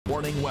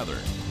Warning weather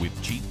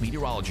with Chief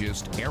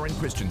Meteorologist Erin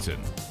Christiansen.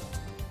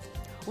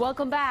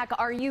 Welcome back.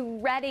 Are you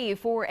ready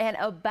for an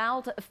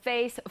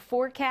about-face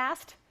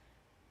forecast?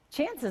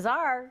 Chances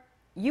are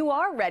you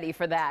are ready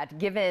for that.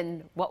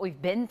 Given what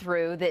we've been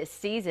through this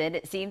season,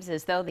 it seems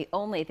as though the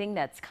only thing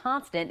that's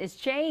constant is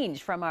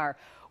change from our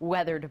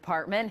weather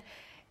department.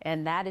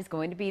 And that is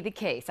going to be the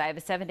case. I have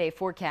a 7-day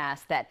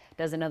forecast that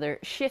does another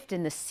shift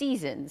in the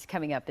seasons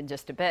coming up in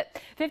just a bit.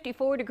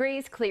 54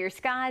 degrees, clear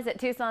skies at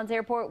Tucson's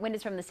airport. Wind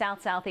is from the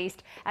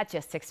south-southeast at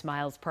just 6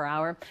 miles per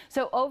hour.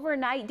 So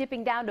overnight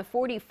dipping down to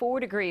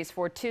 44 degrees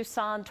for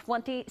Tucson,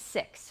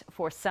 26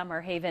 for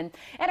Summer Haven.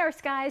 And our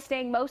skies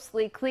staying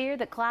mostly clear.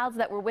 The clouds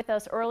that were with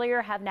us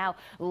earlier have now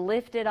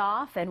lifted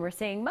off, and we're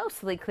seeing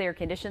mostly clear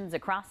conditions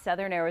across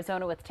southern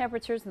Arizona with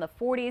temperatures in the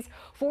 40s.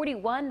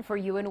 41 for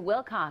you in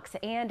Wilcox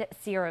and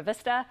Sierra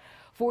Vista,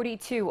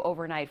 42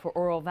 overnight for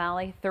Oro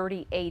Valley,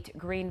 38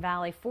 Green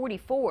Valley,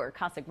 44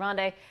 Casa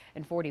Grande,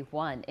 and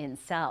 41 in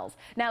Sells.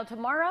 Now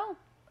tomorrow,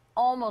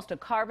 almost a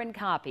carbon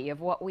copy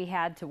of what we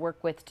had to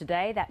work with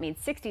today. That means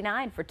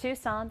 69 for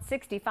Tucson,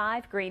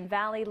 65 Green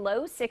Valley,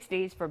 low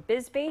 60s for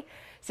Bisbee,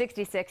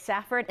 66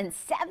 Safford, and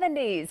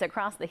 70s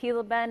across the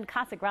Gila Bend,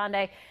 Casa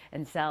Grande,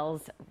 and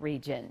Sells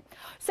region.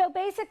 So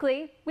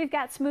basically, we've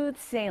got smooth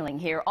sailing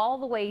here all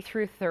the way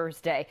through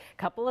Thursday. A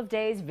couple of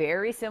days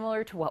very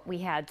similar to what we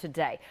had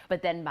today.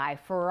 But then by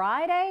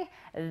Friday,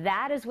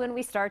 that is when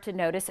we start to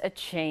notice a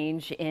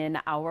change in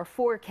our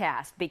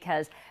forecast,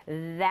 because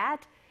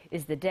that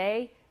is the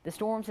day the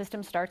storm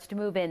system starts to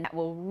move in. That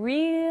will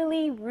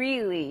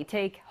really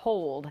take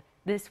hold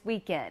this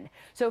weekend.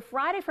 So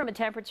Friday, from a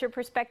temperature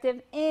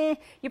perspective,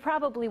 you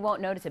probably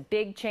won't notice a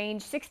big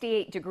change.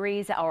 68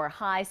 degrees our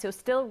high, so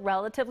still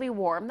relatively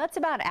warm. That's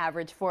about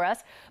average for us.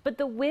 But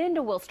the wind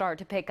will start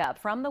to pick up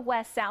from the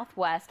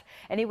west-southwest,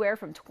 anywhere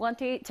from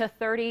 20 to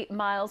 30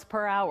 miles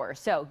per hour.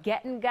 So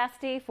getting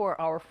gusty for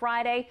our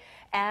Friday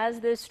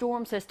as the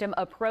storm system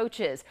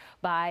approaches.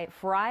 By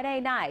Friday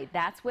night,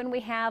 that's when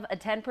we have a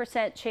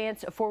 10%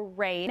 chance for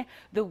rain.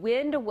 The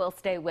wind will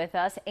stay with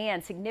us,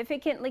 and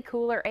significantly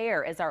cooler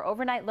air as our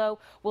overnight low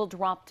will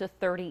drop to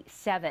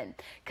 37.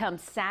 Come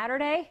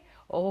Saturday,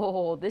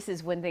 oh, this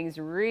is when things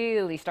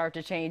really start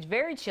to change.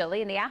 Very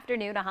chilly in the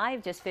afternoon, a high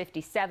of just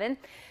 57.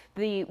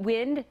 The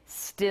wind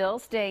still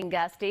staying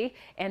gusty,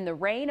 and the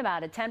rain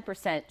about a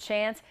 10%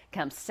 chance.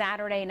 Come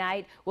Saturday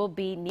night will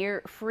be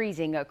near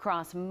freezing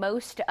across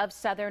most of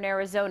southern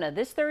Arizona.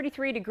 This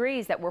 33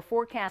 degrees that we're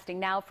forecasting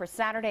now for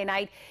Saturday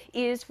night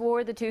is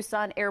for the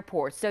Tucson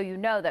airport. So you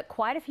know that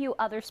quite a few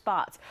other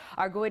spots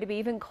are going to be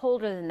even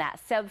colder than that,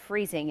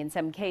 sub-freezing in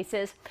some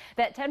cases.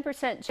 That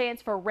 10%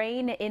 chance for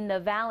rain in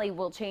the valley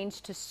will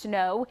change to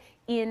snow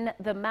in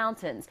the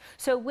mountains.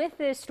 So with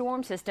this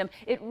storm system,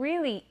 it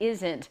really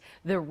isn't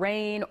the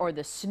rain or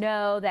the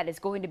snow that is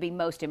going to be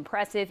most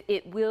impressive.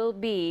 It will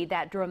be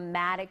that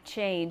dramatic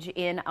change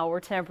in our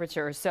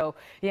temperatures. So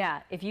yeah,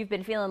 if you've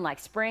been feeling like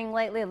spring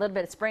lately, a little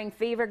bit of spring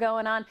fever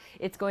going on,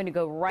 it's going to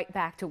go right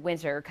back to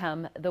winter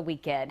come the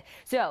weekend.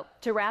 So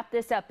to wrap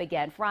this up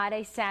again,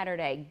 Friday,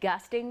 Saturday,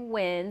 gusting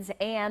winds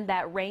and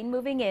that rain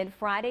moving in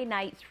Friday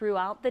night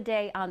throughout the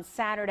day on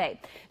Saturday.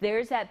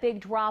 There's that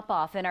big drop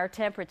off in our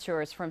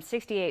temperatures from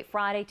 68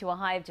 Friday to a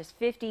high of just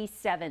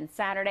 57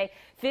 Saturday,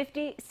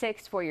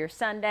 56 for your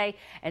Sunday,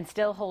 and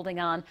still holding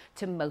on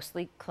to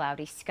mostly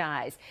cloudy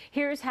skies.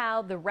 Here's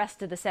how the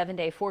rest of the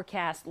 7-day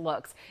forecast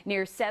looks.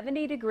 Near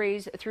 70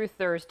 degrees through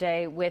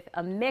Thursday with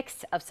a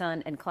mix of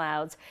sun and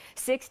clouds.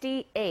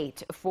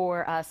 68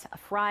 for us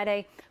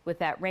Friday with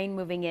that rain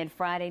moving in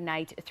Friday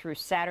night through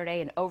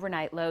Saturday, and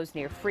overnight lows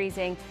near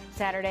freezing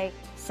Saturday,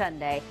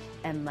 Sunday,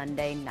 and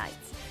Monday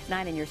nights.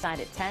 9 on your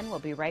side at 10. We'll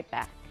be right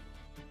back.